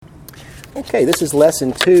Okay, this is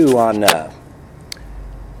lesson 2 on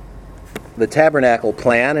the tabernacle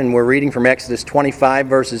plan, and we're reading from Exodus 25,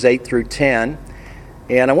 verses 8 through 10.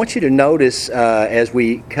 And I want you to notice, as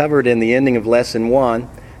we covered in the ending of lesson 1,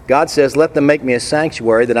 God says, "Let them make me a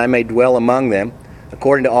sanctuary, that I may dwell among them,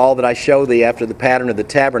 according to all that I show thee after the pattern of the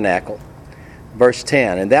tabernacle." Verse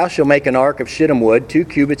 10, "And thou shalt make an ark of shittim wood, 2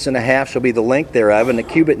 cubits and a half shall be the length thereof, and 1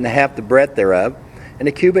 cubit and a half the breadth thereof, and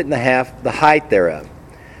 1 cubit and a half the height thereof.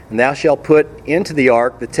 And thou shalt put into the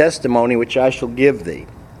ark the testimony which I shall give thee.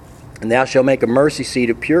 And thou shalt make a mercy seat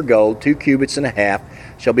of pure gold, 2 cubits and a half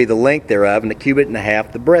shall be the length thereof, and 1 cubit and a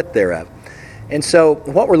half the breadth thereof." And so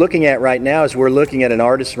what we're looking at right now is we're looking at an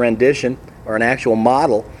artist's rendition, or an actual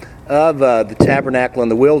model, of the tabernacle in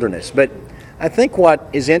the wilderness. But I think what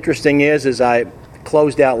is interesting is, as I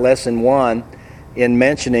closed out lesson 1 in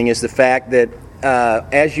mentioning, is the fact that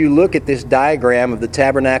as you look at this diagram of the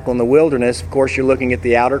tabernacle in the wilderness, of course you're looking at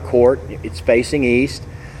the outer court. It's facing east.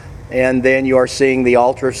 And then you are seeing the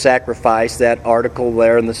altar of sacrifice, that article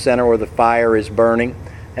there in the center where the fire is burning.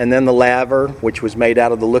 And then the laver, which was made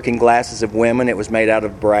out of the looking glasses of women. It was made out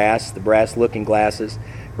of brass. The brass looking glasses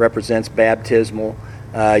represents baptismal.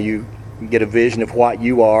 You get a vision of what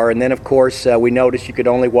you are. And then, of course, we notice you could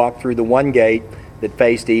only walk through the one gate that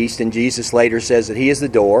faced east. And Jesus later says that He is the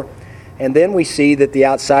door. And then we see that the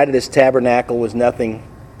outside of this tabernacle was nothing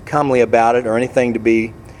comely about it or anything to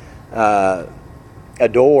be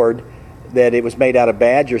adored, that it was made out of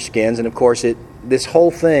badger skins. And of course this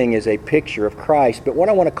whole thing is a picture of Christ. But what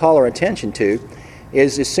I want to call our attention to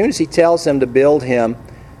is, as soon as He tells them to build Him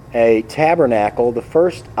a tabernacle, the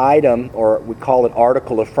first item, or we call it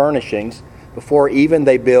article of furnishings, before even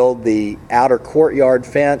they build the outer courtyard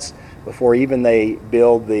fence, before even they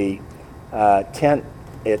build the tent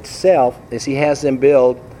itself, is He has them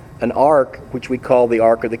build an ark, which we call the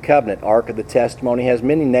Ark of the Covenant, Ark of the Testimony. It has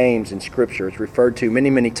many names in Scripture. It's referred to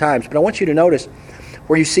many, many times. But I want you to notice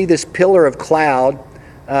where you see this pillar of cloud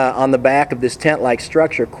on the back of this tent-like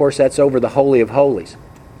structure. Of course, that's over the Holy of Holies.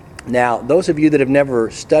 Now, those of you that have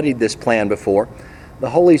never studied this plan before,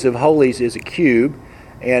 the Holies of Holies is a cube,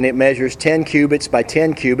 and it measures 10 cubits by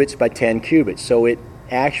 10 cubits by 10 cubits. So it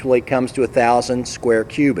actually comes to 1,000 square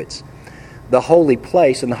cubits. The holy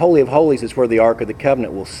place, and the Holy of Holies is where the Ark of the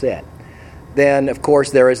Covenant will sit. Then, of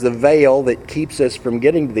course, there is the veil that keeps us from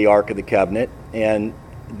getting to the Ark of the Covenant, and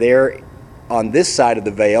there on this side of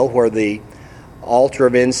the veil, where the altar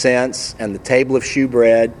of incense and the table of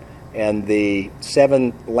shewbread and the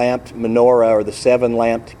 7-lamped menorah, or the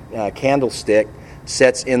 7-lamped candlestick,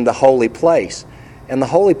 sits in the holy place. And the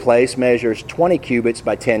holy place measures 20 cubits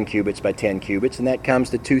by 10 cubits by 10 cubits, and that comes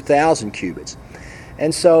to 2,000 cubits.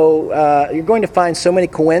 And so you're going to find so many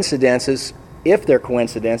coincidences, if they're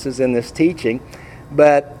coincidences, in this teaching.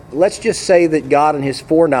 But let's just say that God, in His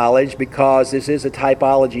foreknowledge, because this is a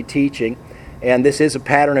typology teaching, and this is a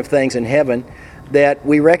pattern of things in heaven, that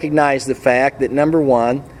we recognize the fact that, number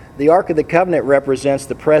one, the Ark of the Covenant represents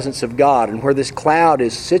the presence of God. And where this cloud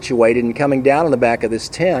is situated and coming down on the back of this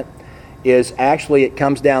tent is actually, it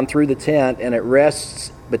comes down through the tent and it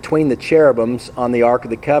rests between the cherubims on the Ark of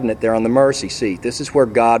the Covenant there on the mercy seat. This is where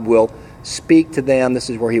God will speak to them. This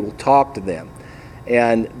is where He will talk to them.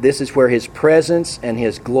 And this is where His presence and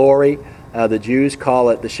His glory, the Jews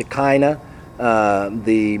call it the Shekinah,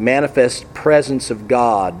 the manifest presence of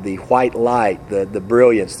God, the white light, the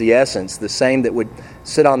brilliance, the essence, the same that would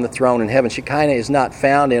sit on the throne in heaven. Shekinah is not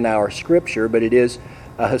found in our Scripture, but it is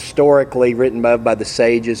historically written by the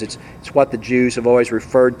sages. It's what the Jews have always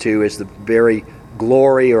referred to as the very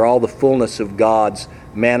glory, or all the fullness of God's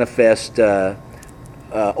manifest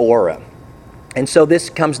aura. And so this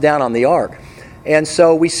comes down on the ark. And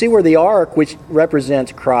so we see where the ark, which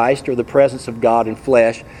represents Christ, or the presence of God in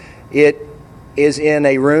flesh, it is in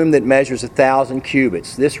a room that measures 1,000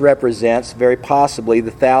 cubits. This represents very possibly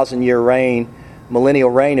the 1,000-year reign,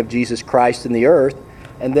 millennial reign of Jesus Christ in the earth.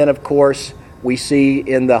 And then, of course, we see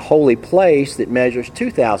in the holy place that measures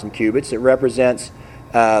 2,000 cubits. It represents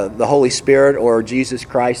the Holy Spirit, or Jesus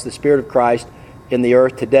Christ, the Spirit of Christ in the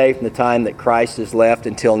earth today, from the time that Christ has left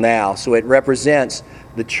until now. So it represents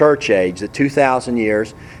the church age, the 2,000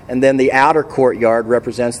 years. And then the outer courtyard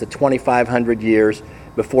represents the 2,500 years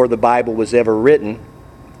before the Bible was ever written.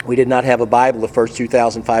 We did not have a Bible the first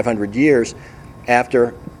 2,500 years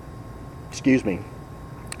after,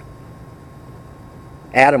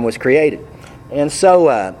 Adam was created. And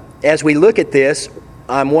so as we look at this,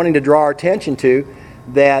 I'm wanting to draw our attention to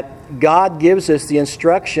that God gives us the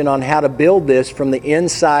instruction on how to build this from the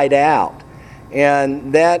inside out.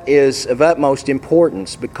 And that is of utmost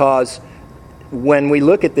importance, because when we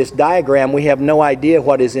look at this diagram, we have no idea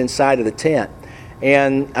what is inside of the tent.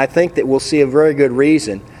 And I think that we'll see a very good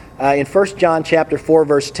reason. In 1 John chapter 4,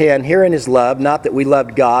 verse 10, herein is love, not that we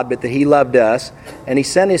loved God, but that He loved us, and He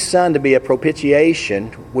sent His Son to be a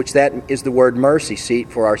propitiation, which that is the word mercy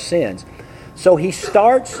seat for our sins. So He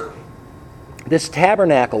starts this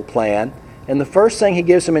tabernacle plan, and the first thing He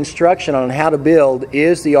gives them instruction on how to build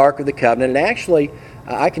is the Ark of the Covenant. And actually,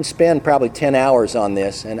 I can spend probably 10 hours on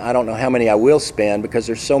this, and I don't know how many I will spend because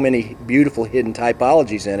there's so many beautiful hidden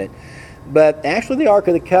typologies in it. But actually, the Ark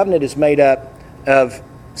of the Covenant is made up of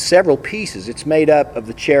several pieces. It's made up of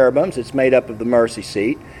the cherubims, it's made up of the mercy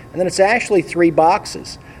seat, and then it's actually 3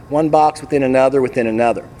 boxes, one box within another within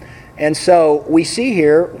another. And so we see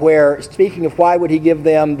here where, speaking of why would He give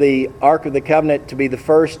them the Ark of the Covenant to be the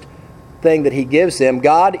first thing that He gives them,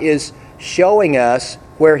 God is showing us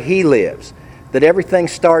where He lives, that everything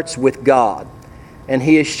starts with God. And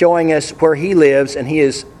He is showing us where He lives, and He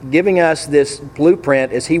is giving us this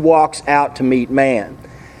blueprint as He walks out to meet man.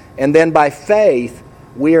 And then by faith,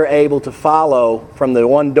 we are able to follow from the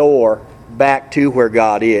one door back to where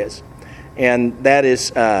God is. And that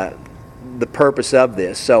is the purpose of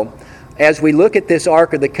this. So as we look at this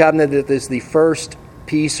Ark of the Covenant, that is the first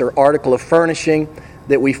piece or article of furnishing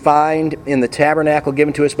that we find in the tabernacle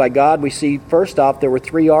given to us by God, we see first off there were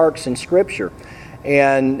 3 arks in Scripture.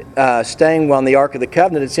 And staying on the Ark of the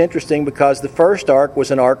Covenant, it's interesting because the first ark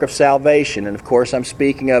was an ark of salvation. And of course I'm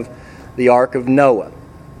speaking of the Ark of Noah.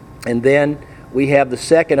 And then we have the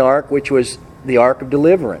second ark, which was the ark of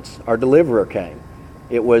deliverance. Our deliverer came.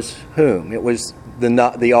 It was whom? It was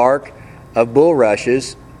the ark of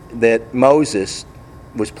bulrushes that Moses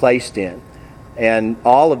was placed in. And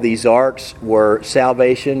all of these arks were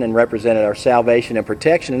salvation and represented our salvation and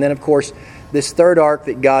protection. And then, of course, this third ark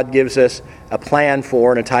that God gives us a plan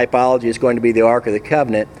for and a typology is going to be the Ark of the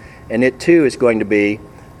Covenant. And it, too, is going to be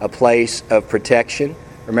a place of protection.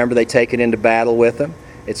 Remember, they take it into battle with them.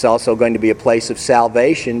 It's also going to be a place of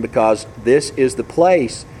salvation because this is the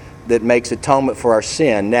place that makes atonement for our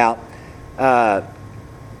sin. Now,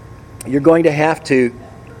 you're going to have to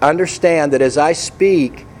understand that as I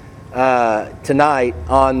speak tonight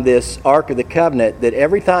on this Ark of the Covenant, that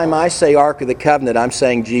every time I say Ark of the Covenant, I'm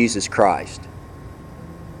saying Jesus Christ.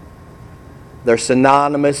 They're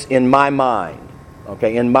synonymous in my mind.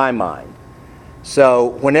 Okay, in my mind. So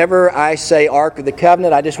whenever I say Ark of the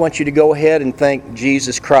Covenant, I just want you to go ahead and think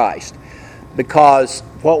Jesus Christ. Because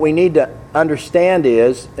what we need to understand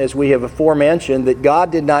is, as we have aforementioned, that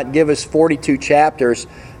God did not give us 42 chapters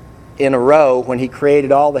in a row when He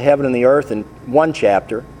created all the heaven and the earth in one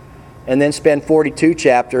chapter, and then spend 42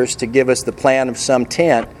 chapters to give us the plan of some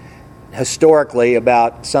tent, historically,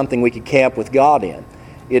 about something we could camp with God in.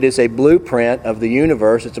 It is a blueprint of the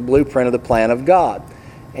universe. It's a blueprint of the plan of God.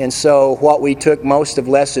 And so what we took most of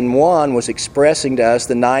Lesson 1 was expressing to us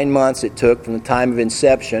the 9 months it took from the time of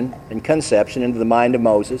inception and conception into the mind of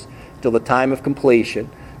Moses till the time of completion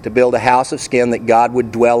to build a house of skin that God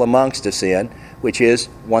would dwell amongst us in, which is,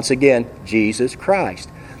 once again, Jesus Christ.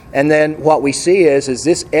 And then what we see is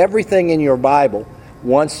this everything in your Bible,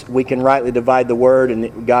 once we can rightly divide the Word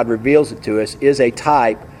and God reveals it to us, is a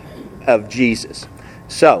type of Jesus.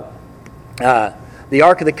 So, the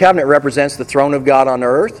Ark of the Covenant represents the throne of God on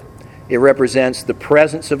earth. It represents the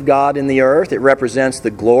presence of God in the earth. It represents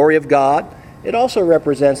the glory of God. It also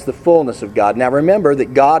represents the fullness of God. Now remember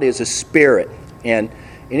that God is a spirit. And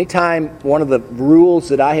anytime, one of the rules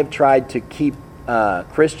that I have tried to keep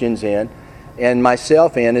Christians in and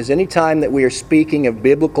myself in is anytime that we are speaking of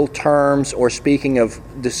biblical terms or speaking of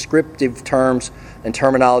descriptive terms and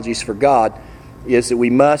terminologies for God, is that we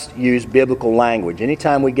must use biblical language.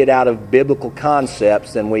 Anytime we get out of biblical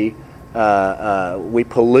concepts, then we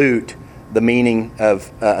pollute the meaning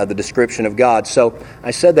of the description of God. So I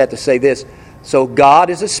said that to say this. So God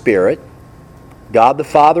is a spirit. God the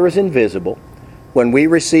Father is invisible. When we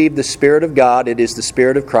receive the Spirit of God, it is the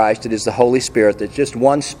Spirit of Christ. It is the Holy Spirit. It's just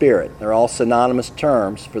one Spirit. They're all synonymous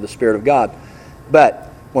terms for the Spirit of God.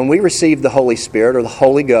 But when we receive the Holy Spirit or the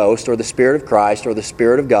Holy Ghost or the Spirit of Christ or the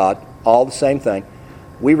Spirit of God, all the same thing,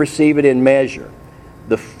 we receive it in measure.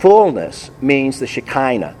 The fullness means the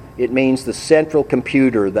Shekinah. It means the central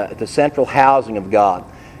computer, the central housing of God.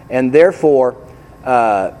 And therefore,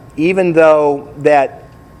 even though that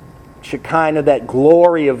Shekinah, that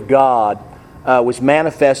glory of God, was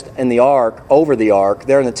manifest in the ark, over the ark,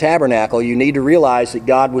 there in the tabernacle, you need to realize that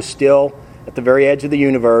God was still at the very edge of the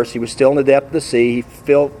universe. He was still in the depth of the sea. He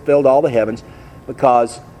filled all the heavens,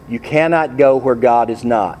 because you cannot go where God is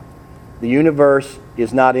not. The universe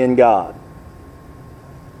is not in God.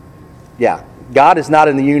 Yeah, God is not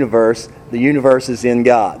in the universe is in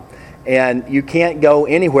God. And you can't go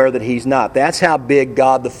anywhere that He's not. That's how big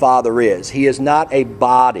God the Father is. He is not a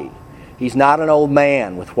body. He's not an old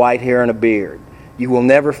man with white hair and a beard. You will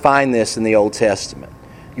never find this in the Old Testament.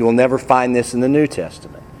 You will never find this in the New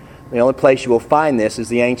Testament. The only place you will find this is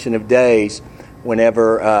the Ancient of Days,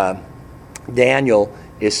 whenever Daniel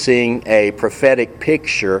is seeing a prophetic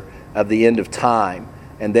picture of the end of time.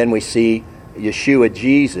 And then we see Yeshua,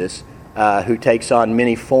 Jesus, who takes on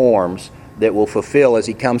many forms that will fulfill as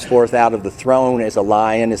He comes forth out of the throne as a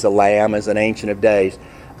lion, as a lamb, as an Ancient of Days.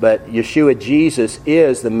 But Yeshua, Jesus,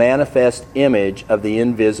 is the manifest image of the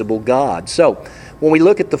invisible God. So, when we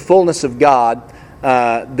look at the fullness of God,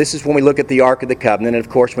 this is when we look at the Ark of the Covenant, and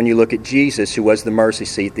of course when you look at Jesus, who was the mercy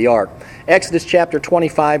seat, the Ark. Exodus chapter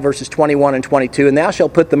 25, verses 21 and 22, "And thou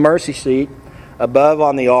shalt put the mercy seat above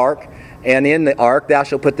on the Ark, and in the Ark thou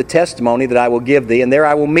shalt put the testimony that I will give thee, and there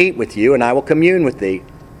I will meet with you, and I will commune with thee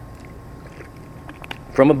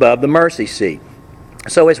from above the mercy seat."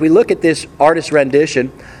 So as we look at this artist's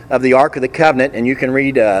rendition of the Ark of the Covenant, and you can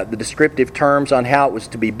read the descriptive terms on how it was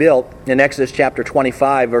to be built in Exodus chapter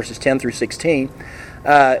 25, verses 10 through 16,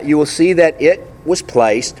 you will see that it was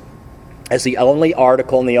placed as the only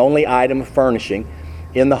article and the only item of furnishing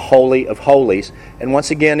in the Holy of Holies. And once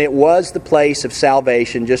again, it was the place of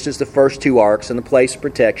salvation, just as the first two arks, and the place of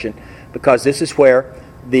protection, because this is where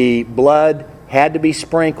the blood had to be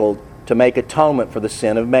sprinkled to make atonement for the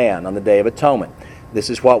sin of man on the Day of Atonement. This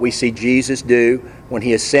is what we see Jesus do when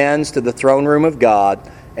He ascends to the throne room of God,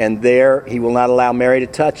 and there He will not allow Mary to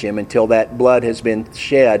touch Him until that blood has been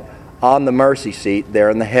shed on the mercy seat there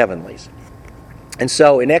in the heavenlies. And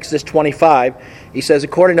so in Exodus 25, He says,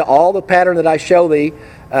 "According to all the pattern that I show thee,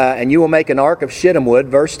 and you will make an ark of shittim wood,"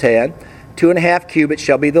 verse 10, 2.5 cubits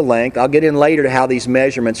shall be the length. I'll get in later to how these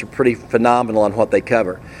measurements are pretty phenomenal on what they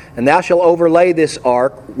cover. "And thou shalt overlay this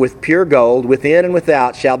ark with pure gold, within and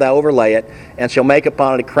without shalt thou overlay it, and shall make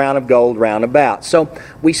upon it a crown of gold round about." So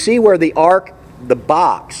we see where the ark, the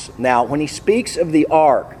box. Now, when He speaks of the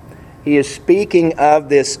ark, He is speaking of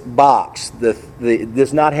this box. It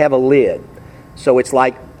does not have a lid, so it's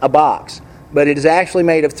like a box. But it is actually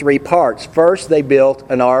made of 3 parts. First, they built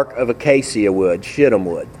an ark of acacia wood, shittim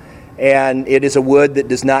wood. And it is a wood that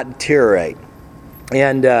does not deteriorate.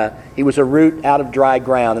 And he was a root out of dry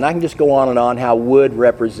ground. And I can just go on and on how wood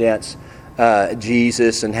represents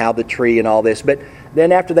Jesus and how the tree and all this. But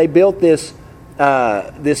then after they built this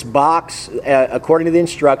box, according to the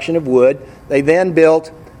instruction of wood, they then built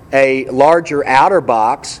a larger outer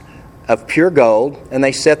box of pure gold, and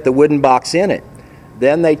they set the wooden box in it.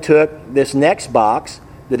 Then they took this next box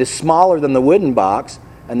that is smaller than the wooden box,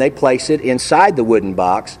 and they place it inside the wooden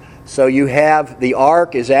box. So you have, the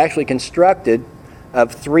ark is actually constructed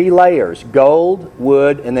of 3 layers: gold,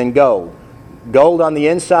 wood, and then gold. Gold on the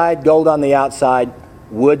inside, gold on the outside,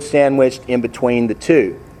 wood sandwiched in between the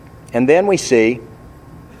two. And then we see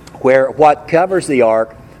where what covers the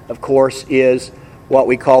ark, of course, is what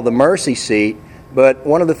we call the mercy seat. But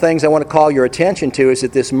one of the things I want to call your attention to is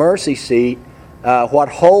that this mercy seat, what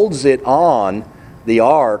holds it on the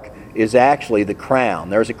ark is actually the crown.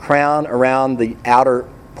 There's a crown around the outer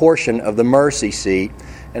portion of the mercy seat.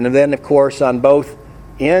 And then, of course, on both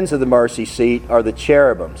ends of the mercy seat are the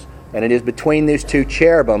cherubims. And it is between these 2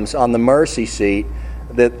 cherubims on the mercy seat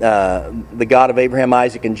that the God of Abraham,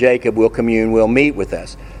 Isaac, and Jacob will commune, will meet with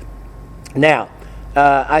us. Now,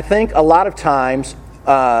 I think a lot of times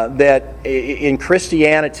that in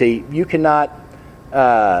Christianity, you cannot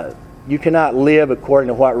live according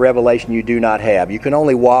to what revelation you do not have. You can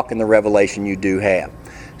only walk in the revelation you do have.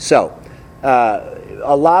 So,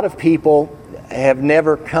 a lot of people have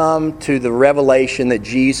never come to the revelation that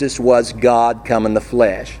Jesus was God come in the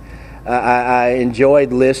flesh. I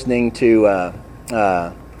enjoyed listening to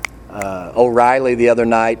O'Reilly the other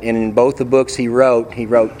night, and in both the books he wrote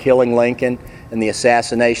Killing Lincoln and the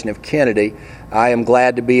Assassination of Kennedy. I am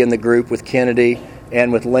glad to be in the group with Kennedy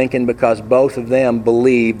and with Lincoln because both of them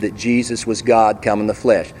believed that Jesus was God come in the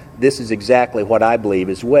flesh. This is exactly what I believe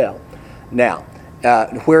as well. Now,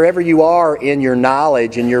 wherever you are in your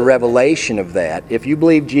knowledge and your revelation of that, if you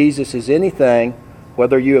believe Jesus is anything,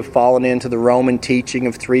 whether you have fallen into the Roman teaching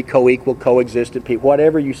of 3 co-equal, coexistent people,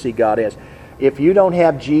 whatever you see God as, if you don't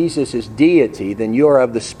have Jesus as deity, then you are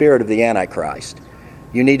of the spirit of the Antichrist.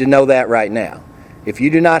 You need to know that right now. If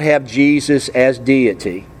you do not have Jesus as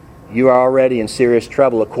deity, you are already in serious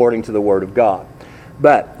trouble according to the Word of God.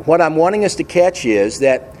 But what I'm wanting us to catch is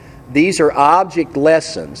that these are object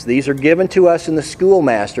lessons. These are given to us in the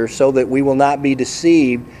schoolmaster so that we will not be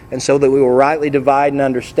deceived and so that we will rightly divide and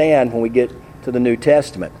understand when we get to the New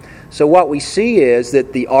Testament. So what we see is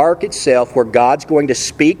that the ark itself, where God's going to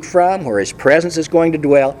speak from, where His presence is going to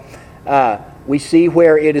dwell, We see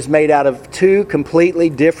where it is made out of two completely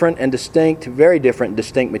different and distinct, very different and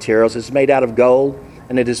distinct materials. It's made out of gold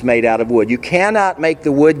and it is made out of wood. You cannot make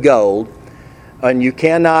the wood gold, and you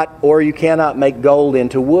cannot make gold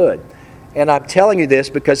into wood. And I'm telling you this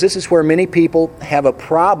because this is where many people have a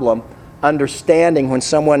problem understanding when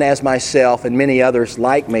someone as myself and many others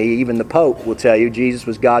like me, even the Pope will tell you Jesus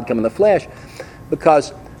was God come in the flesh, because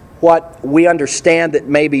what we understand that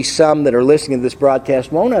maybe some that are listening to this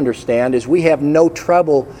broadcast won't understand is we have no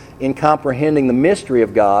trouble in comprehending the mystery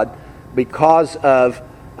of God because of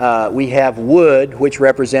we have wood, which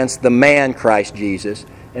represents the man Christ Jesus,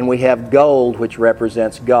 and we have gold, which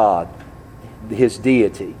represents God, His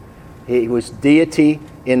deity. He was deity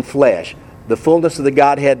in flesh. The fullness of the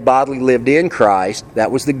Godhead bodily lived in Christ, that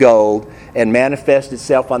was the gold, and manifested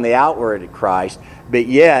itself on the outward of Christ. But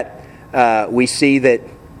yet, we see that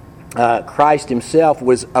Christ Himself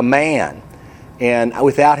was a man. And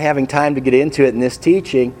without having time to get into it in this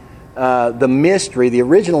teaching, the mystery, the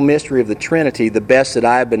original mystery of the Trinity, the best that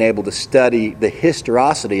I have been able to study the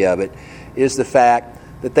historicity of it, is the fact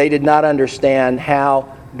that they did not understand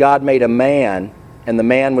how God made a man, and the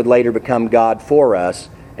man would later become God for us,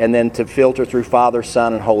 and then to filter through Father,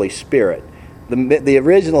 Son, and Holy Spirit. The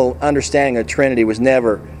original understanding of the Trinity was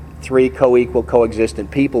never three co-equal,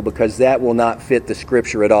 coexistent people, because that will not fit the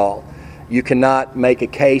Scripture at all. You cannot make a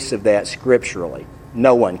case of that scripturally.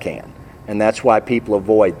 No one can. And that's why people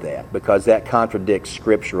avoid that, because that contradicts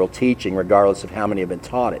scriptural teaching, regardless of how many have been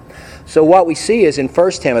taught it. So what we see is in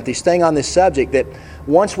 1 Timothy, staying on this subject, that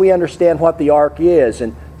once we understand what the ark is,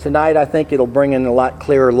 and tonight I think it'll bring in a lot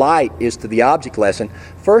clearer light as to the object lesson.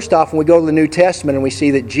 First off, when we go to the New Testament and we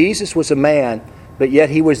see that Jesus was a man, but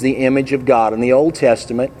yet He was the image of God. In the Old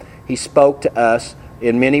Testament, He spoke to us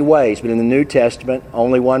in many ways, but in the New Testament,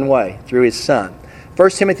 only one way, through His Son. 1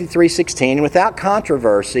 Timothy 3:16, without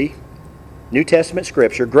controversy, New Testament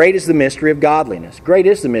Scripture, great is the mystery of godliness. Great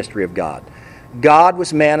is the mystery of God. God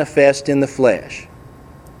was manifest in the flesh.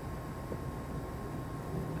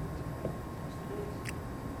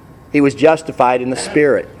 He was justified in the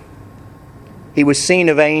Spirit. He was seen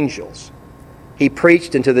of angels. He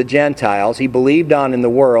preached unto the Gentiles. He believed on in the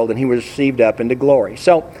world, and He was received up into glory.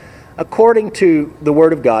 So, according to the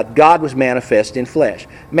Word of God, God was manifest in flesh.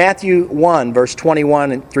 Matthew 1, verse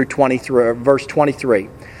 21 through 23, verse 23.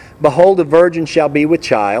 Behold, a virgin shall be with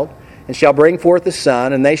child, and shall bring forth a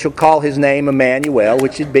son, and they shall call His name Emmanuel,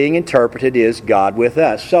 which being interpreted is God with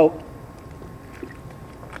us. So,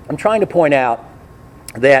 I'm trying to point out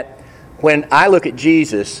that when I look at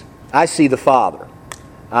Jesus, I see the Father.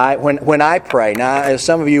 When I pray, now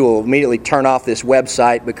some of you will immediately turn off this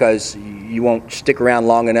website because you won't stick around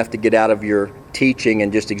long enough to get out of your teaching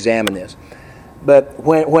and just examine this. But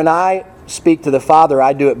when I speak to the Father,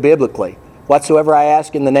 I do it biblically. Whatsoever I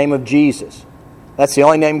ask in the name of Jesus. That's the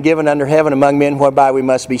only name given under heaven among men whereby we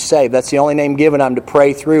must be saved. That's the only name given I'm to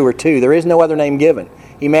pray through or to. There is no other name given.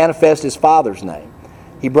 He manifested His Father's name.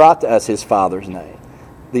 He brought to us His Father's name.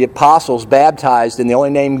 The apostles baptized in the only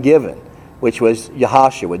name given, which was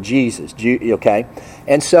Yahshua, Jesus. Okay?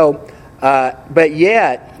 And so, but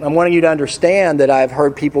yet, I want you to understand that I've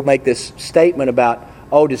heard people make this statement about,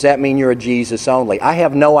 oh, does that mean you're a Jesus only? I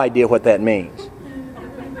have no idea what that means.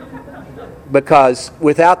 Because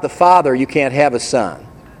without the Father, you can't have a Son.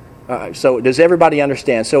 So does everybody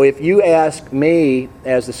understand? So if you ask me,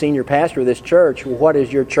 as the senior pastor of this church, well, what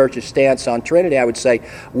is your church's stance on Trinity? I would say,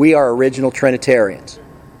 we are original Trinitarians.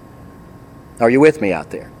 Are you with me out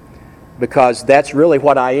there? Because that's really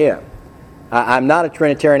what I am. I'm not a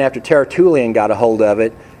Trinitarian after Tertullian got a hold of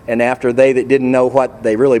it, and after they that didn't know what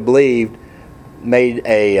they really believed made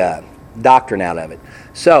a doctrine out of it.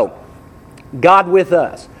 So, God with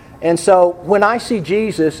us. And so, when I see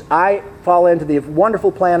Jesus, I fall into the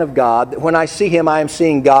wonderful plan of God. When I see Him, I am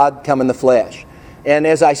seeing God come in the flesh. And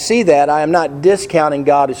as I see that, I am not discounting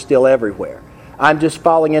God is still everywhere. I'm just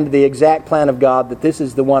falling into the exact plan of God that this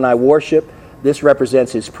is the one I worship. This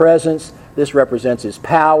represents His presence. This represents His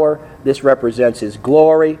power. This represents His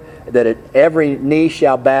glory. That every knee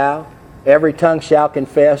shall bow. Every tongue shall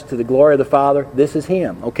confess to the glory of the Father. This is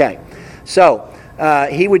Him. Okay. So,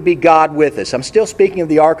 He would be God with us. I'm still speaking of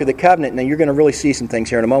the Ark of the Covenant. Now, you're going to really see some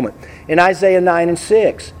things here in a moment. In Isaiah 9 and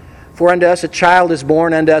 6, for unto us a child is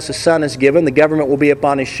born, unto us a son is given. The government will be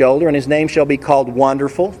upon His shoulder, and His name shall be called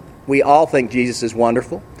Wonderful. We all think Jesus is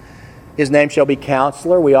wonderful. His name shall be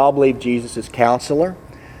Counselor. We all believe Jesus is Counselor.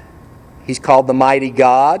 He's called the Mighty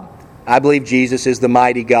God. I believe Jesus is the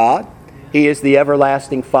Mighty God. He is the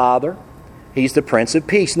Everlasting Father. He's the Prince of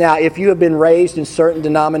Peace. Now, if you have been raised in certain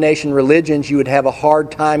denomination religions, you would have a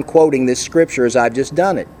hard time quoting this Scripture as I've just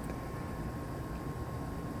done it.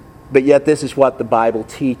 but yet this is what the Bible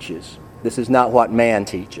teaches. This is not what man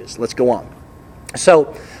teaches. Let's go on.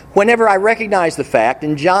 So, whenever I recognize the fact,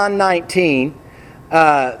 in John 19,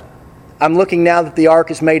 I'm looking now that the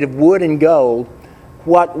ark is made of wood and gold.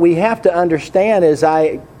 What we have to understand as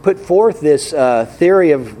I put forth this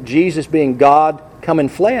theory of Jesus being God come in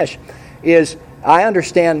flesh is I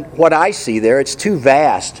understand what I see there. It's too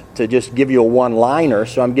vast to just give you a one-liner,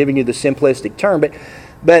 so I'm giving you the simplistic term.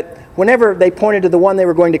 But whenever they pointed to the one they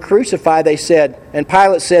were going to crucify, they said, and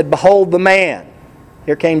Pilate said, "Behold the man."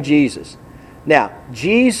 Here came Jesus. Now,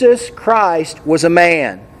 Jesus Christ was a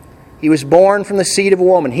man. He was born from the seed of a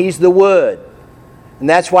woman. He's the wood. And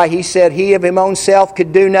that's why he said he of his own self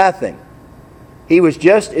could do nothing. He was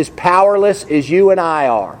just as powerless as you and I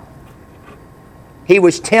are. He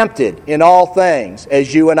was tempted in all things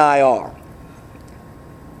as you and I are.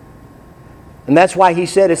 And that's why he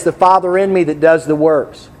said, it's the Father in me that does the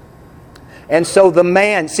works. And so the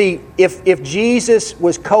man, see, if Jesus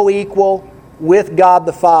was co-equal with God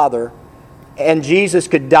the Father, and Jesus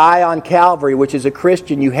could die on Calvary, which as a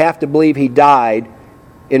Christian you have to believe he died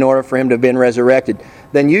in order for him to have been resurrected,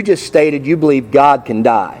 then you just stated you believe God can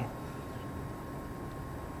die.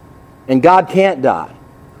 And God can't die.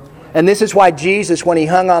 And this is why Jesus, when he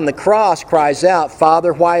hung on the cross, cries out,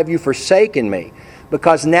 "Father, why have you forsaken me?"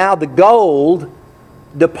 Because now the gold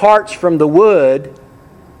departs from the wood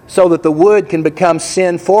so that the wood can become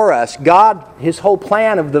sin for us. God, his whole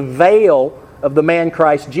plan of the veil of the man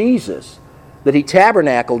Christ Jesus that he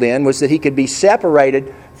tabernacled in was that he could be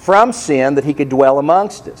separated from sin, that he could dwell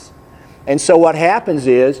amongst us. And so what happens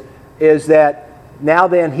is that now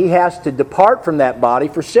then he has to depart from that body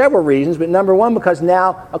for several reasons. But number one, because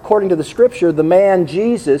now, according to the Scripture, the man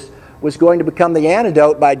Jesus was going to become the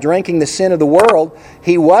antidote by drinking the sin of the world.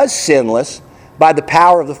 He was sinless by the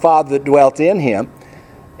power of the Father that dwelt in him.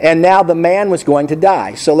 And now the man was going to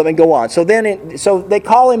die. So let me go on. So they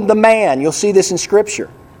call him the man. You'll see this in Scripture.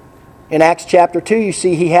 In Acts chapter 2, you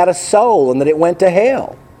see he had a soul and that it went to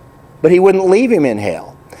hell. But he wouldn't leave him in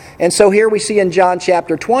hell. And so here we see in John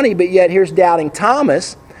chapter 20, but yet here's doubting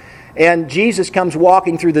Thomas. And Jesus comes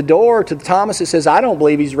walking through the door to Thomas and says, "I don't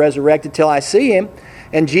believe he's resurrected till I see him."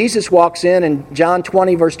 And Jesus walks in John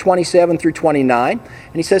 20, verse 27 through 29.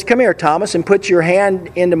 And he says, "Come here, Thomas, and put your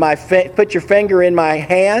put your finger in my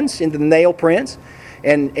hands, into the nail prints.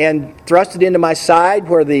 And thrust it into my side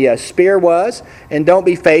where the spear was, and don't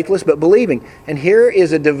be faithless, but believing." And here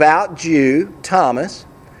is a devout Jew, Thomas,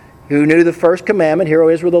 who knew the first commandment, "Hear, O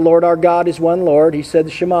Israel, the Lord our God is one Lord." He said the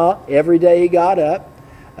Shema every day he got up.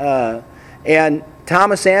 And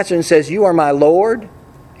Thomas answered and says, "You are my Lord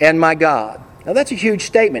and my God." Now that's a huge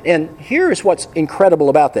statement. And here is what's incredible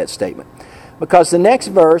about that statement. Because the next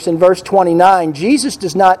verse, in verse 29, Jesus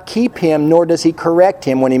does not keep him, nor does he correct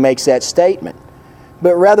him when he makes that statement.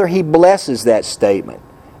 But rather he blesses that statement.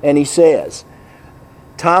 And he says,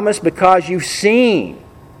 "Thomas, because you've seen,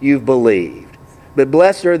 you've believed. But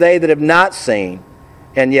blessed are they that have not seen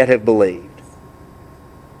and yet have believed."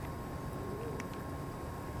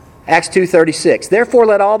 Acts 2:36, "Therefore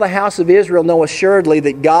let all the house of Israel know assuredly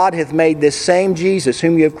that God hath made this same Jesus,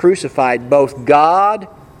 whom you have crucified, both God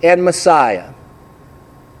and Messiah."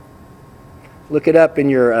 Look it up in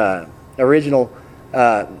your original.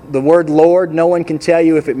 The word Lord, no one can tell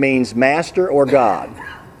you if it means master or God.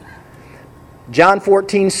 John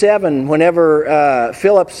 14:7, whenever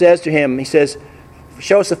Philip says to him, he says,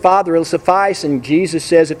 "Show us the Father, it'll suffice." And Jesus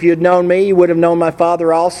says, "If you had known me, you would have known my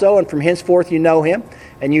Father also, and from henceforth you know him,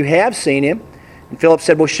 and you have seen him." And Philip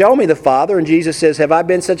said, "Well, show me the Father." And Jesus says, "Have I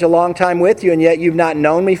been such a long time with you, and yet you've not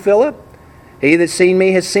known me, Philip? He that seen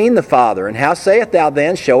me has seen the Father. And how sayest thou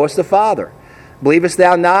then, Show us the Father? Believest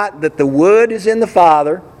thou not that the wood is in the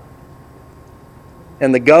Father,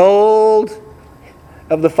 and the gold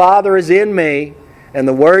of the Father is in me, and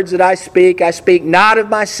the words that I speak not of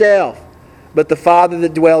myself, but the Father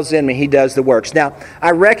that dwells in me, he does the works." Now,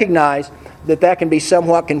 I recognize that can be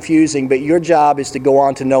somewhat confusing, but your job is to go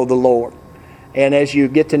on to know the Lord. And as you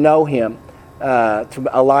get to know him, to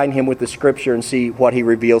align him with the Scripture and see what he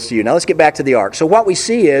reveals to you. Now let's get back to the ark. So what we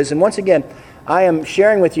see is, and once again, I am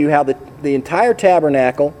sharing with you how the entire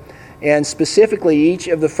tabernacle, and specifically each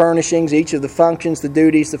of the furnishings, each of the functions, the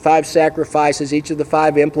duties, the 5 sacrifices, each of the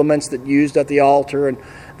 5 implements that used at the altar, and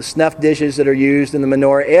the snuff dishes that are used in the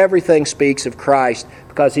menorah, everything speaks of Christ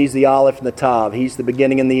because he's the Aleph and the Tav. He's the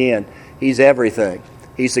beginning and the end. He's everything.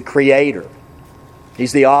 He's the creator.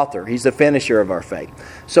 He's the author. He's the finisher of our faith.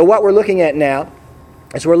 So what we're looking at now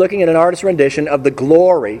is we're looking at an artist's rendition of the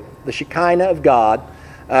glory, the Shekinah of God,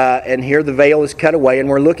 and here the veil is cut away, and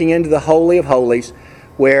we're looking into the Holy of Holies,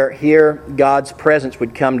 where here God's presence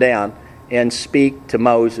would come down and speak to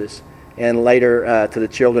Moses and later to the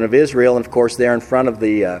children of Israel. And of course, there in front of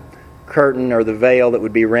the curtain or the veil that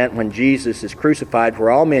would be rent when Jesus is crucified, where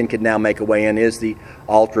all men could now make a way in, is the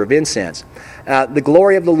altar of incense. The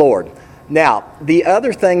glory of the Lord. Now, the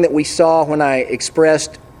other thing that we saw when I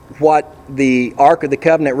expressed what the Ark of the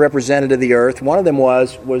Covenant represented to the earth, one of them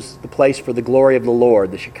was the place for the glory of the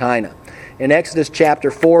Lord, the Shekinah. In Exodus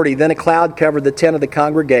chapter 40, then a cloud covered the tent of the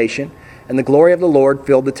congregation, and the glory of the Lord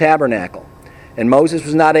filled the tabernacle. And Moses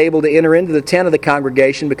was not able to enter into the tent of the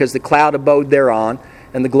congregation because the cloud abode thereon,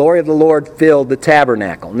 and the glory of the Lord filled the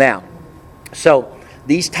tabernacle. Now, so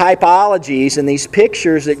these typologies and these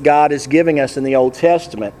pictures that God is giving us in the Old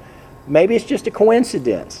Testament, maybe it's just a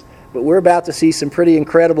coincidence, but we're about to see some pretty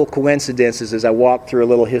incredible coincidences as I walk through a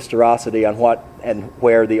little historicity on what and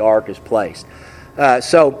where the ark is placed.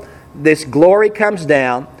 So this glory comes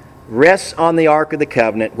down, rests on the Ark of the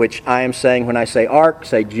Covenant, which I am saying when I say ark,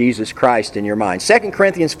 say Jesus Christ in your mind. 2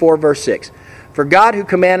 Corinthians 4, verse 6. For God who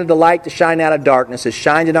commanded the light to shine out of darkness has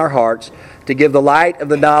shined in our hearts to give the light of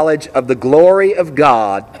the knowledge of the glory of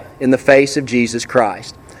God in the face of Jesus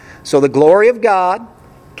Christ. So the glory of God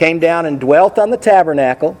came down and dwelt on the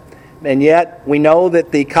tabernacle, and yet we know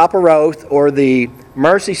that the Kaparoth, or the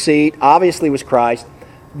mercy seat, obviously was Christ,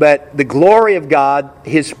 but the glory of God,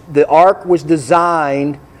 the ark was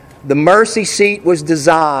designed, the mercy seat was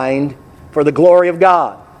designed for the glory of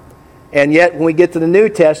God. And yet when we get to the New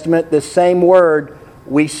Testament, this same word,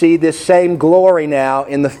 we see this same glory now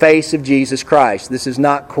in the face of Jesus Christ. This is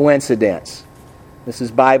not coincidence. This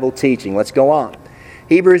is Bible teaching. Let's go on.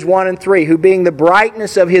 Hebrews 1 and 3, who being the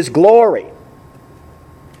brightness of His glory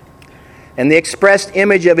and the expressed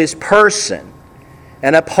image of His person,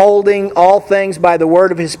 and upholding all things by the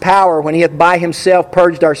word of His power, when He hath by Himself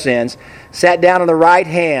purged our sins, sat down on the right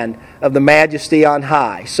hand of the majesty on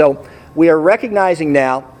high. So we are recognizing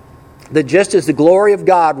now that just as the glory of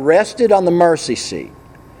God rested on the mercy seat,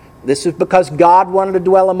 this is because God wanted to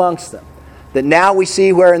dwell amongst them, that now we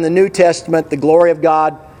see where in the New Testament the glory of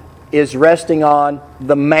God is resting on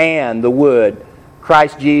the man, the wood,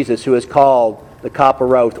 Christ Jesus, who is called the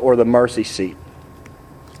Kaparoth, or the mercy seat.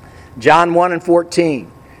 John 1 and 14,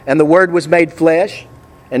 and the Word was made flesh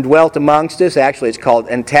and dwelt amongst us. Actually, it's called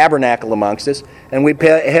and tabernacled amongst us. And we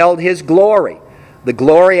beheld His glory, the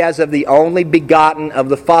glory as of the only begotten of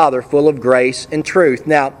the Father, full of grace and truth.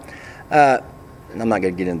 Now, I'm not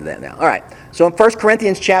going to get into that now. All right. So in 1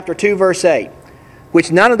 Corinthians chapter 2, verse 8, which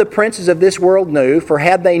none of the princes of this world knew, for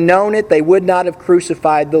had they known it, they would not have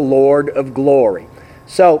crucified the Lord of glory.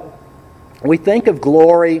 So we think of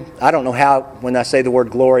glory, I don't know how, when I say the word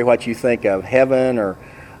glory, what you think of, heaven or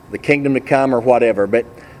the kingdom to come or whatever. But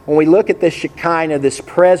when we look at this Shekinah, this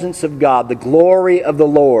presence of God, the glory of the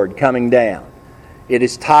Lord coming down, it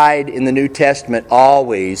is tied in the New Testament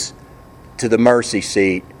always to the mercy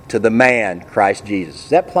seat, to the man, Christ Jesus. Is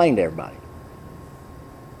that plain to everybody?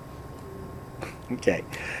 Okay.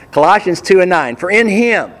 Colossians 2 and 9. For in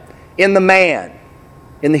Him, in the man,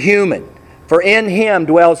 in the human, for in Him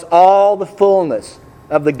dwells all the fullness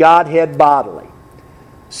of the Godhead bodily.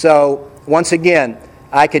 So, once again,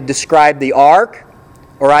 I could describe the ark,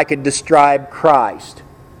 or I could describe Christ.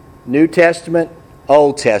 New Testament,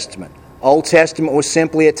 Old Testament. Old Testament was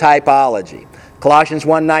simply a typology. Colossians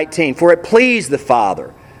 1:19. For it pleased the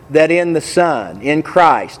Father that in the Son, in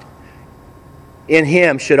Christ, in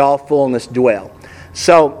Him should all fullness dwell.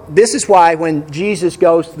 So, this is why when Jesus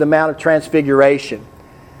goes to the Mount of Transfiguration,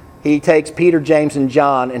 He takes Peter, James, and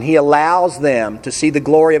John, and He allows them to see the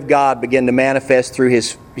glory of God begin to manifest through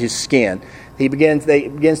His skin. They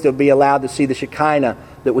begins to be allowed to see the Shekinah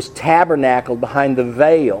that was tabernacled behind the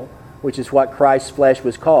veil, which is what Christ's flesh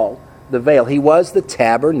was called, the veil. He was the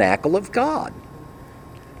tabernacle of God.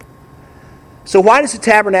 So why does the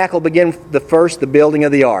tabernacle begin the building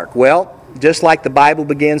of the ark? Well, just like the Bible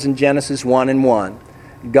begins in Genesis 1 and 1,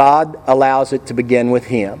 God allows it to begin with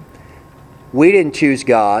Him. We didn't choose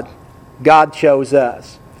God. God chose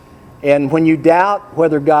us. And when you doubt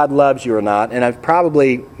whether God loves you or not, and I'd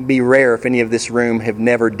probably be rare if any of this room have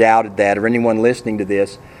never doubted that, or anyone listening to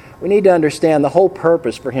this, we need to understand the whole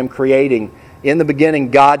purpose for Him creating. In the beginning,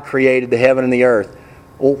 God created the heaven and the earth.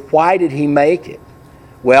 Well, why did He make it?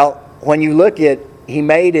 Well, when you look at, He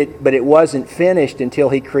made it, but it wasn't finished until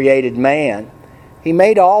He created man. He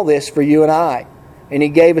made all this for you and I, and He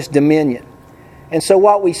gave us dominion. And so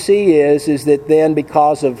what we see is that then,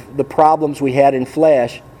 because of the problems we had in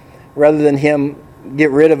flesh, rather than Him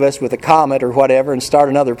get rid of us with a comet or whatever and start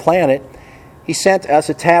another planet, He sent us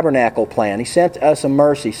a tabernacle plan. He sent us a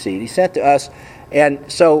mercy seat. He sent to us,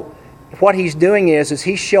 and so what he's doing is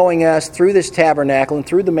he's showing us through this tabernacle and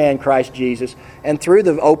through the man Christ Jesus and through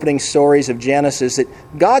the opening stories of Genesis that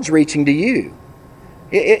God's reaching to you.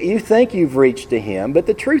 You think you've reached to him, but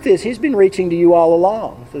the truth is he's been reaching to you all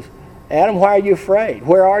along. He says, Adam, why are you afraid?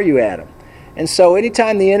 Where are you, Adam? And so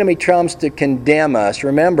anytime the enemy comes to condemn us,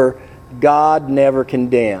 remember, God never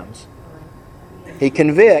condemns. He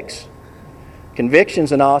convicts.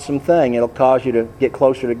 Conviction's an awesome thing. It'll cause you to get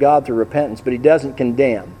closer to God through repentance, but he doesn't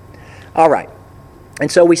condemn. All right.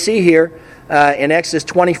 And so we see here in Exodus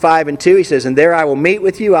 25:2, he says, "And there I will meet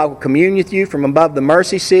with you, I will commune with you from above the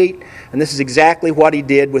mercy seat." And this is exactly what he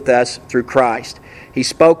did with us through Christ. He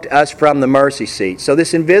spoke to us from the mercy seat. So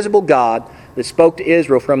this invisible God that spoke to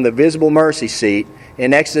Israel from the visible mercy seat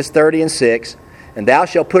in Exodus 30:6, "And thou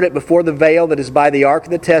shalt put it before the veil that is by the ark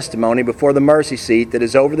of the testimony, before the mercy seat that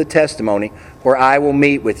is over the testimony, where I will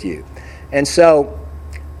meet with you." And so,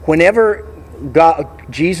 whenever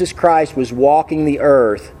Jesus Christ was walking the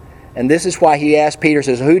earth, and this is why he asked Peter,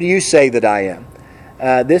 says, "Who do you say that I am?"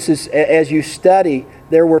 This is, as you study,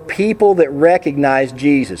 there were people that recognized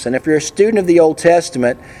Jesus. And if you're a student of the Old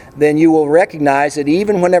Testament, then you will recognize that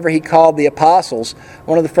even whenever he called the apostles,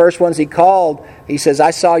 one of the first ones he called, he says,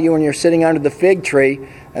 "I saw you when you're sitting under the fig tree,"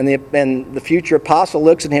 and the future apostle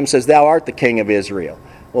looks at him and says, "Thou art the king of Israel."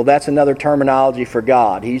 Well, that's another terminology for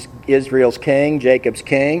God. He's Israel's king, Jacob's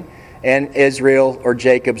king, and Israel or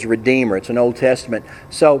Jacob's redeemer. It's an Old Testament.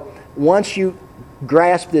 So once you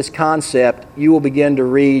grasp this concept, you will begin to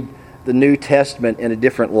read the New Testament in a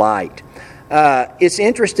different light. It's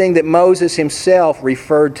interesting that Moses himself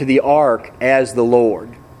referred to the ark as the Lord.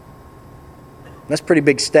 That's a pretty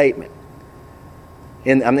big statement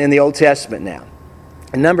in the Old Testament now.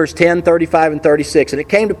 In Numbers 10:35 and 36, "And it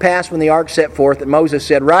came to pass when the ark set forth that Moses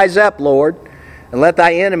said, Rise up, Lord, and let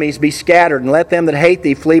thy enemies be scattered, and let them that hate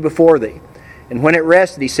thee flee before thee. And when it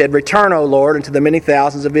rested, he said, Return, O Lord, unto the many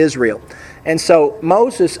thousands of Israel." And so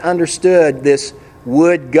Moses understood this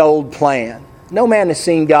wood-gold plan. No man has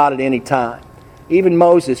seen God at any time. Even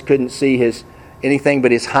Moses couldn't see anything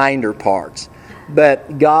but his hinder parts.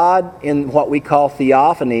 But God, in what we call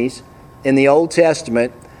theophanies, in the Old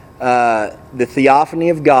Testament, the theophany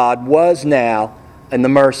of God was now in the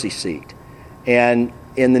mercy seat. And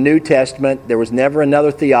in the New Testament, there was never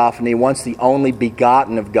another theophany once the only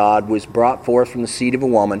begotten of God was brought forth from the seed of a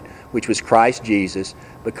woman, which was Christ Jesus,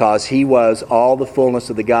 because he was all the fullness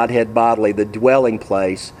of the Godhead bodily, the dwelling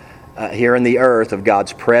place here in the earth of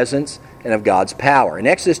God's presence and of God's power. In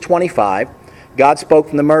Exodus 25, God spoke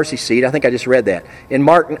from the mercy seat. I think I just read that. In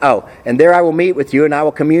Mark, "And there I will meet with you, and I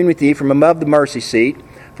will commune with thee from above the mercy seat,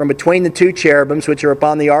 from between the two cherubims which are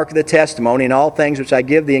upon the ark of the testimony, and all things which I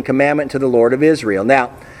give thee in commandment to the Lord of Israel."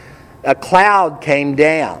 Now, a cloud came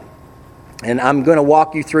down, and I'm going to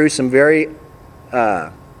walk you through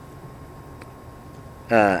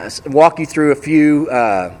a few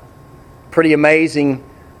pretty amazing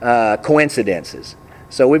coincidences.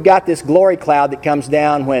 So we've got this glory cloud that comes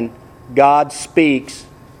down when God speaks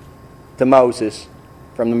to Moses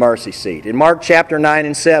from the mercy seat. In Mark chapter 9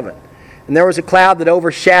 and 7, "And there was a cloud that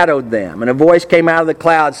overshadowed them, and a voice came out of the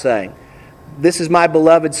cloud saying, This is my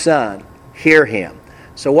beloved Son, hear him."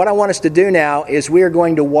 So what I want us to do now is we are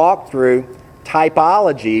going to walk through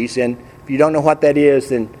typologies, and if you don't know what that is,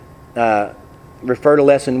 then refer to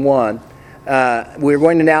lesson 1. We're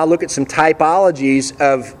going to now look at some typologies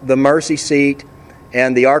of the mercy seat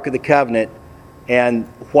and the Ark of the Covenant and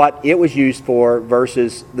what it was used for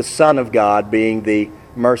versus the Son of God being the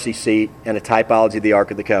mercy seat and a typology of the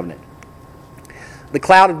Ark of the Covenant. The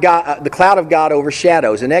cloud of God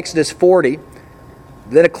overshadows. In Exodus 40,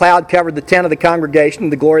 then a cloud covered the tent of the congregation,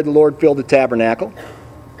 and the glory of the Lord filled the tabernacle.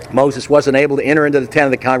 Moses wasn't able to enter into the tent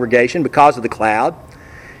of the congregation because of the cloud.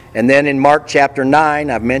 And then in Mark chapter 9,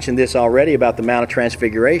 I've mentioned this already about the Mount of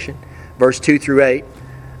Transfiguration, verse 2 through 8.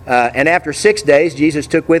 "And after 6 days, Jesus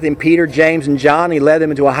took with him Peter, James, and John. And he led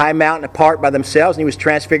them into a high mountain apart by themselves, and he was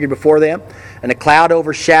transfigured before them. And a cloud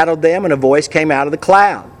overshadowed them, and a voice came out of the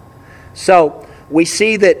cloud." So we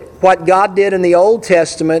see that what God did in the Old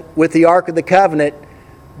Testament with the Ark of the Covenant,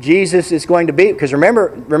 Jesus is going to be, because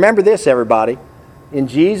remember this, everybody. In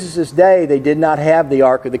Jesus' day, they did not have the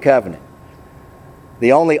Ark of the Covenant.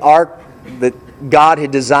 The only ark that God had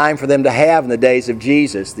designed for them to have in the days of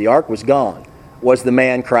Jesus, the ark was gone, was the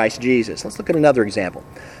man Christ Jesus. Let's look at another example.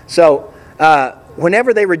 So,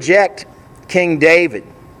 whenever they reject King David,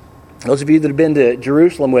 those of you that have been to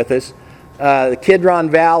Jerusalem with us, the Kidron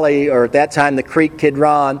Valley, or at that time the Creek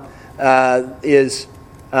Kidron, is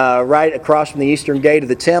right across from the eastern gate of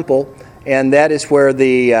the temple, and that is where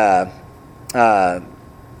the Garden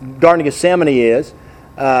of Gethsemane is.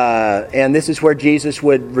 and this is where Jesus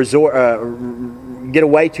would get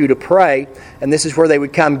away to pray, and this is where they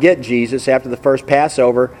would come get Jesus after the first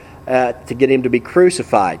Passover to get him to be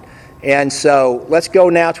crucified. And so let's go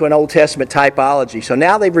now to an Old Testament typology. So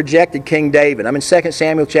now they've rejected King David. I'm in 2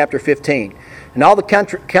 Samuel chapter 15. And all the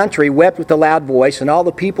country wept with a loud voice, and all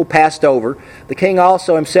the people passed over. The king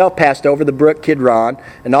also himself passed over the brook Kidron,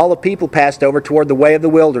 and all the people passed over toward the way of the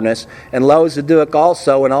wilderness. And lo, Zadok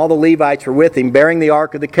also, and all the Levites were with him, bearing the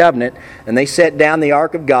ark of the covenant. And they set down the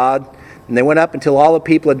ark of God, and they went up until all the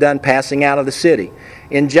people had done passing out of the city.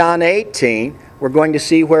 In John 18, we're going to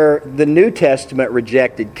see where the New Testament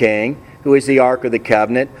rejected king, who is the ark of the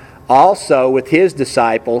covenant, also with his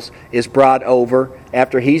disciples is brought over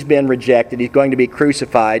after he's been rejected. He's going to be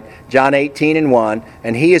crucified, John 18:1,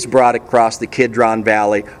 and he is brought across the Kidron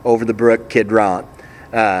Valley over the brook Kidron.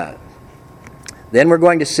 Then we're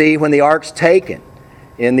going to see when the ark's taken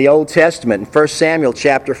in the Old Testament, in 1 Samuel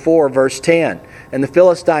chapter 4, verse 10. And the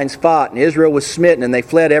Philistines fought, and Israel was smitten, and they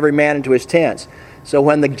fled every man into his tents. So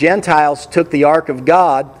when the Gentiles took the ark of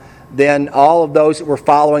God, then all of those that were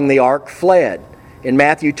following the ark fled. In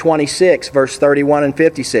Matthew 26, verse 31 and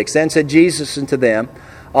 56, then said Jesus unto them,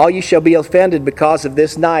 all you shall be offended because of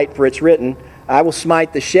this night, for it's written, I will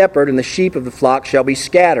smite the shepherd, and the sheep of the flock shall be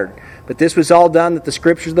scattered. But this was all done that the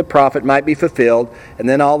scriptures of the prophet might be fulfilled. And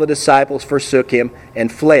then all the disciples forsook him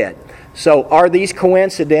and fled. So are these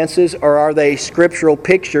coincidences, or are they scriptural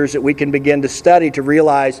pictures that we can begin to study to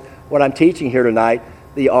realize what I'm teaching here tonight?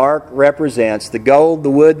 The ark represents, the gold, the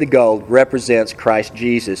wood, the gold, represents Christ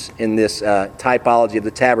Jesus in this typology of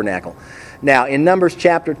the tabernacle. Now, in Numbers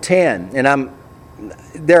chapter 10, and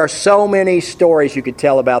there are so many stories you could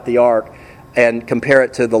tell about the ark and compare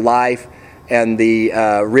it to the life and the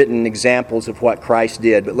written examples of what Christ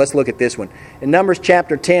did. But let's look at this one. In Numbers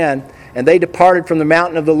chapter 10, and they departed from the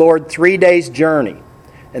mountain of the Lord 3 days' journey.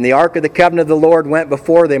 And the ark of the covenant of the Lord went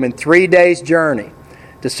before them in 3 days' journey,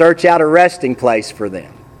 to search out a resting place for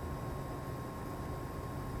them.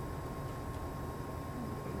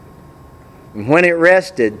 And when it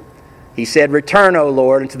rested, he said, return, O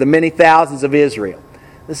Lord, unto the many thousands of Israel.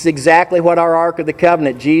 This is exactly what our Ark of the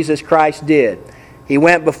Covenant, Jesus Christ, did. He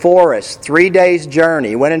went before us, 3 days' journey.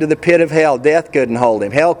 He went into the pit of hell. Death couldn't hold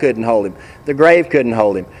him. Hell couldn't hold him. The grave couldn't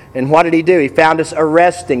hold him. And what did he do? He found us a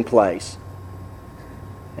resting place.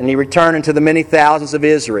 And he returned unto the many thousands of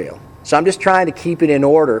Israel. So I'm just trying to keep it in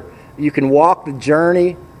order. You can walk the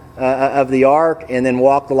journey of the ark and then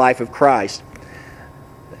walk the life of Christ.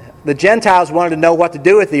 The Gentiles wanted to know what to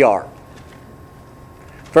do with the ark.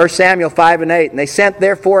 1 Samuel 5 and 8. And they sent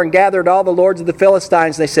therefore and gathered all the lords of the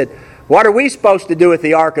Philistines. And they said, what are we supposed to do with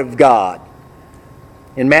the ark of God?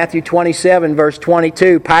 In Matthew 27 verse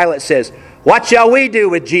 22, Pilate says, what shall we do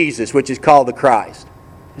with Jesus, which is called the Christ?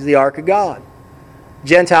 He's the ark of God.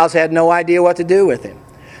 Gentiles had no idea what to do with him.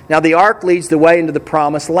 Now the ark leads the way into the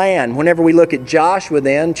promised land. Whenever we look at Joshua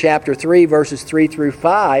then, chapter 3, verses 3 through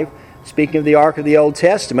 5, speaking of the ark of the Old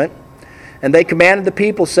Testament, and they commanded the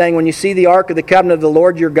people, saying, when you see the ark of the covenant of the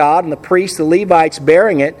Lord your God, and the priests, the Levites,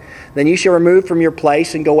 bearing it, then you shall remove from your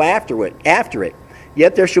place and go after it.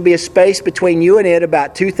 Yet there shall be a space between you and it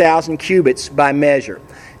about 2,000 cubits by measure.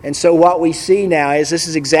 And so what we see now is this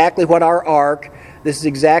is exactly what our ark, this is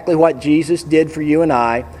exactly what Jesus did for you and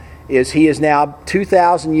I, is he is now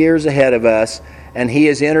 2,000 years ahead of us, and he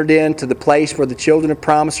has entered into the place where the children of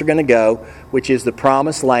promise are going to go, which is the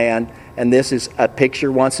promised land. And this is a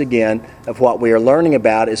picture, once again, of what we are learning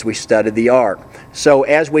about as we study the ark. So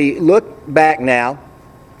as we look back now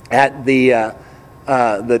at the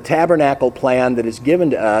tabernacle plan that is given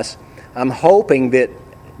to us, I'm hoping that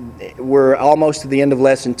we're almost to the end of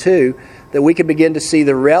lesson 2, that we can begin to see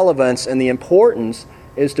the relevance and the importance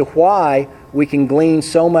as to why we can glean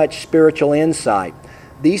so much spiritual insight.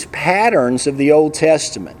 These patterns of the Old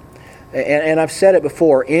Testament, and I've said it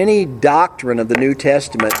before, any doctrine of the New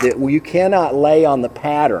Testament that you cannot lay on the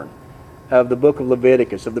pattern of the book of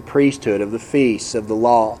Leviticus, of the priesthood, of the feasts, of the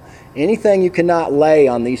law, anything you cannot lay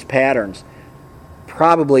on these patterns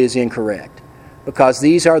probably is incorrect, because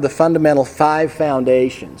these are the fundamental 5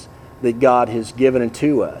 foundations that God has given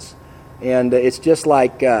unto us. And it's just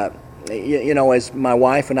like as my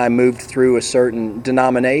wife and I moved through a certain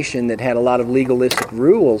denomination that had a lot of legalistic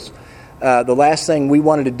rules, the last thing we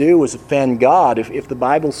wanted to do was offend God. If the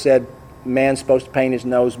Bible said man's supposed to paint his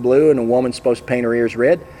nose blue and a woman's supposed to paint her ears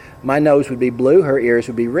red, my nose would be blue, her ears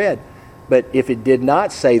would be red. But if it did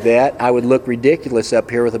not say that, I would look ridiculous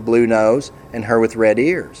up here with a blue nose and her with red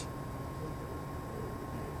ears.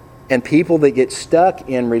 And people that get stuck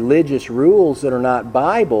in religious rules that are not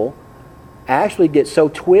Bible actually get so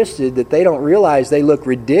twisted that they don't realize they look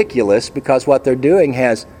ridiculous because what they're doing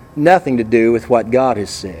has nothing to do with what God has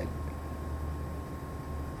said.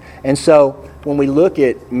 And so when we look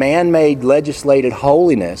at man-made legislated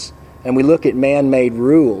holiness and we look at man-made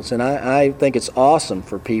rules, and I think it's awesome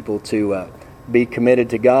for people to be committed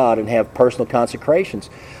to God and have personal consecrations.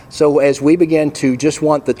 So as we begin to just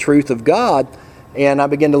want the truth of God, and I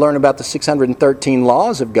begin to learn about the 613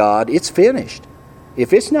 laws of God, it's finished.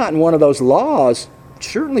 If it's not in one of those laws,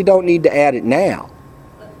 certainly don't need to add it now.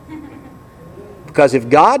 Because if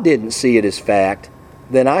God didn't see it as fact,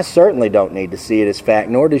 then I certainly don't need to see it as fact,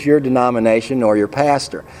 nor does your denomination nor your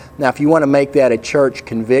pastor. Now, if you want to make that a church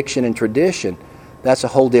conviction and tradition, that's a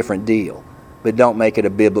whole different deal. But don't make it a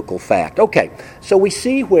biblical fact. Okay, so we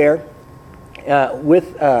see where,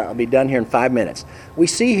 I'll be done here in 5 minutes. We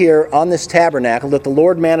see here on this tabernacle that the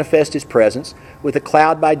Lord manifests His presence with a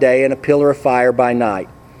cloud by day and a pillar of fire by night.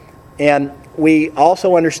 And we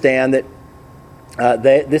also understand that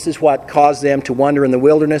this is what caused them to wander in the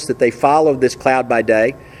wilderness, that they followed this cloud by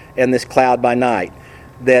day and this cloud by night.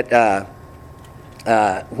 That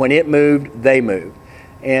when it moved, they moved.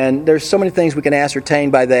 And there's so many things we can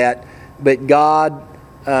ascertain by that, but God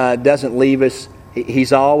doesn't leave us.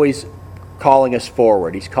 He's always calling us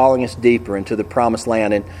forward. He's calling us deeper into the promised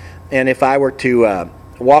land. And if I were to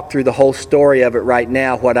walk through the whole story of it right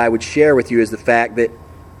now, what I would share with you is the fact that,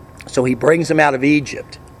 so He brings them out of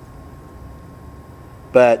Egypt.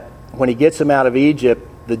 But when He gets them out of Egypt,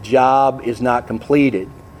 the job is not completed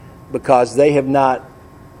because they have not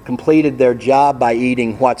completed their job by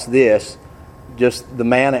eating what's this, just the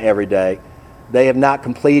manna every day. They have not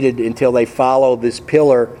completed until they follow this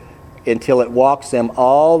pillar until it walks them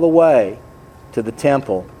all the way to the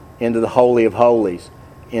temple, into the Holy of Holies,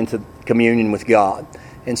 into communion with God.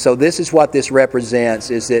 And so this is what this represents,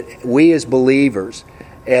 is that we as believers,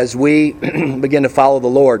 as we begin to follow the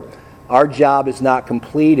Lord, our job is not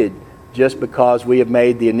completed just because we have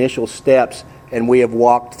made the initial steps and we have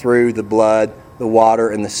walked through the blood, the water,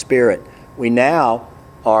 and the Spirit. We now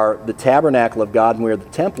are the tabernacle of God and we are the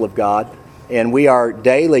temple of God, and we are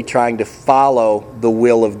daily trying to follow the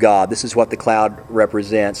will of God. This is what the cloud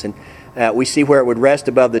represents. And we see where it would rest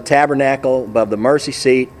above the tabernacle, above the mercy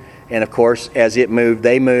seat, and of course, as it moved,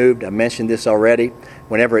 they moved. I mentioned this already.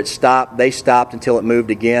 Whenever it stopped, they stopped until it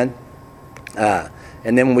moved again.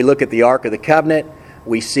 And then when we look at the Ark of the Covenant,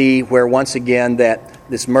 we see where once again that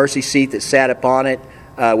this mercy seat that sat upon it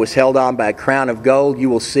was held on by a crown of gold. You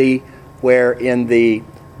will see where in the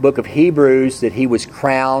book of Hebrews that He was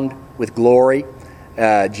crowned with glory.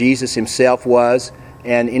 Jesus Himself was.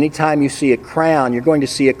 And anytime you see a crown, you're going to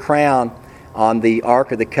see a crown on the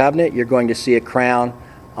Ark of the Covenant. You're going to see a crown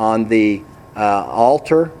on the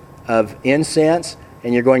altar of incense.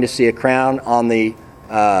 And you're going to see a crown on the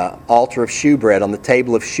altar of shewbread, on the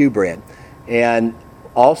table of shewbread. And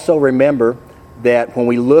also remember that when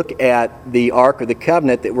we look at the Ark of the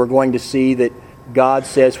Covenant, that we're going to see that God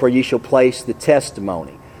says where ye shall place the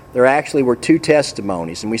testimony. There actually were two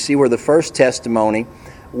testimonies, and we see where the first testimony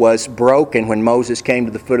was broken when Moses came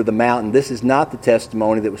to the foot of the mountain. This is not the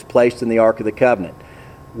testimony that was placed in the Ark of the Covenant.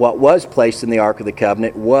 What was placed in the Ark of the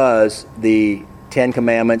Covenant was the Ten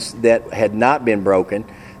Commandments that had not been broken.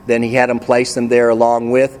 Then He had them place them there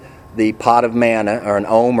along with the pot of manna, or an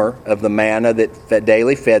omer of the manna that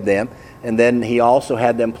daily fed them. And then He also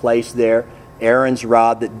had them place there Aaron's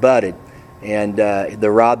rod that budded. And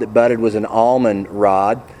the rod that budded was an almond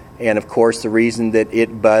rod. And of course the reason that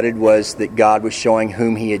it budded was that God was showing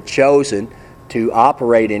whom He had chosen to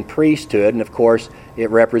operate in priesthood. And of course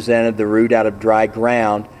it represented the root out of dry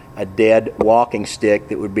ground, a dead walking stick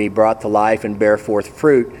that would be brought to life and bear forth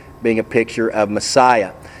fruit, being a picture of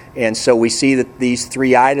Messiah. And so we see that these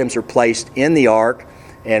three items are placed in the ark,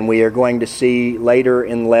 and we are going to see later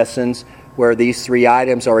in lessons where these three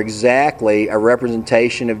items are exactly a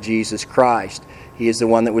representation of Jesus Christ. He is the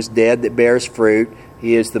one that was dead that bears fruit.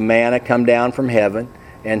 He is the manna come down from heaven,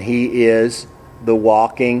 and He is the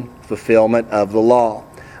walking fulfillment of the law.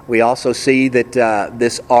 We also see that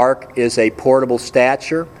this ark is a portable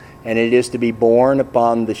stature, and it is to be borne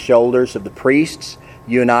upon the shoulders of the priests.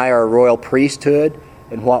 You and I are a royal priesthood,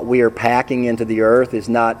 and what we are packing into the earth is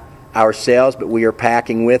not ourselves, but we are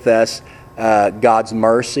packing with us God's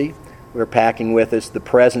mercy. We're packing with us the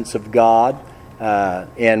presence of God.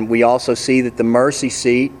 And we also see that the mercy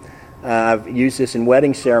seat, I've used this in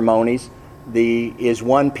wedding ceremonies, is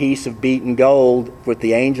one piece of beaten gold with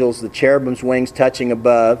the angels, the cherubim's wings touching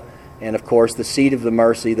above, and of course the seat of the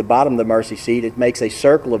mercy, the bottom of the mercy seat, it makes a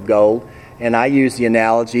circle of gold. And I use the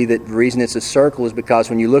analogy that the reason it's a circle is because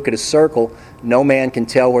when you look at a circle, no man can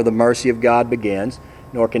tell where the mercy of God begins,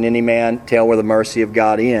 nor can any man tell where the mercy of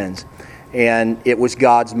God ends. And it was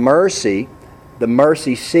God's mercy, the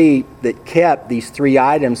mercy seat, that kept these three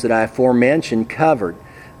items that I aforementioned covered.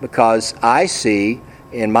 Because I see,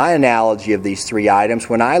 in my analogy of these three items,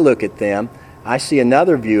 when I look at them, I see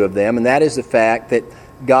another view of them, and that is the fact that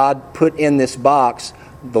God put in this box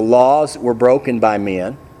the laws that were broken by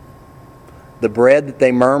men, the bread that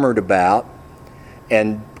they murmured about,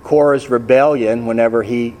 and Korah's rebellion whenever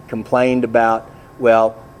he complained about,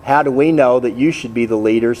 well, how do we know that you should be the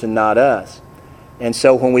leaders and not us? And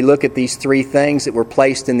so when we look at these three things that were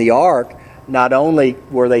placed in the ark, not only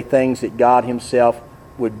were they things that God himself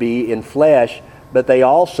would be in flesh, but they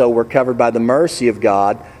also were covered by the mercy of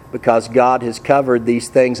God, because God has covered these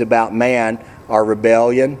things about man, our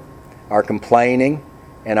rebellion, our complaining,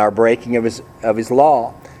 and our breaking of his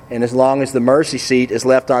law. And as long as the mercy seat is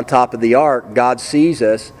left on top of the ark, God sees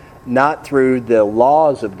us not through the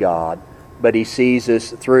laws of God, but he sees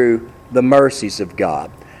us through the mercies of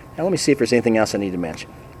God. Now let me see if there's anything else I need to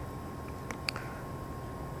mention.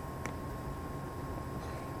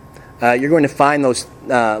 You're going to find those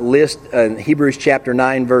list in Hebrews chapter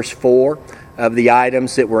 9, verse 4, of the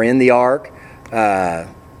items that were in the ark.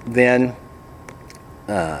 Then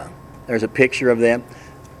there's a picture of them.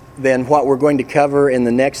 Then what we're going to cover in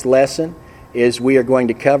the next lesson is we are going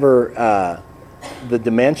to cover the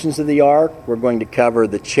dimensions of the ark. We're going to cover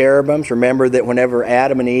the cherubims. Remember that whenever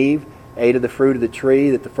Adam and Eve ate of the fruit of the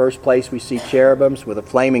tree, that the first place we see cherubims with a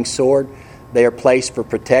flaming sword, they are placed for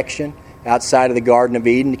protection outside of the Garden of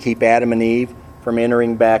Eden to keep Adam and Eve from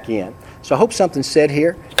entering back in. So I hope something said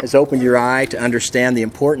here has opened your eye to understand the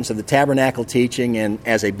importance of the tabernacle teaching and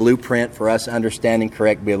as a blueprint for us understanding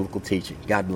correct biblical teaching. God bless.